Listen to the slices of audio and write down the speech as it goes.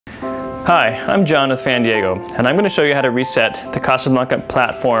Hi, I'm John with Fan Diego, and I'm going to show you how to reset the Casablanca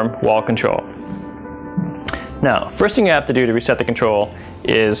Platform Wall Control. Now, first thing you have to do to reset the control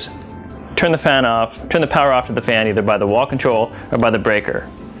is turn the power off to the fan either by the wall control or by the breaker.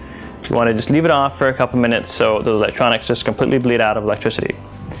 You want to just leave it off for a couple minutes so the electronics just completely bleed out of electricity.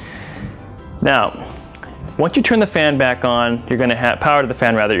 Now, once you turn the fan back on, you're going to have power to the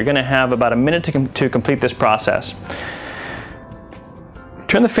fan rather. You're going to have about a minute to complete this process.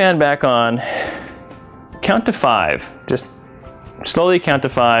 Turn the fan back on, count to 5, just slowly count to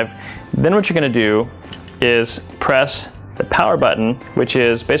 5. Then what you're going to do is press the power button, which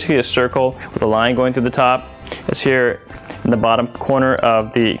is basically a circle with a line going through the top. It's here in the bottom corner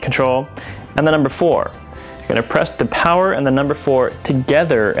of the control. And the number 4. You're going to press the power and the number 4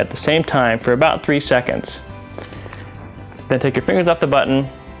 together at the same time for about 3 seconds. Then take your fingers off the button,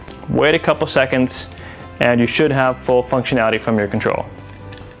 wait a couple seconds, and you should have full functionality from your control.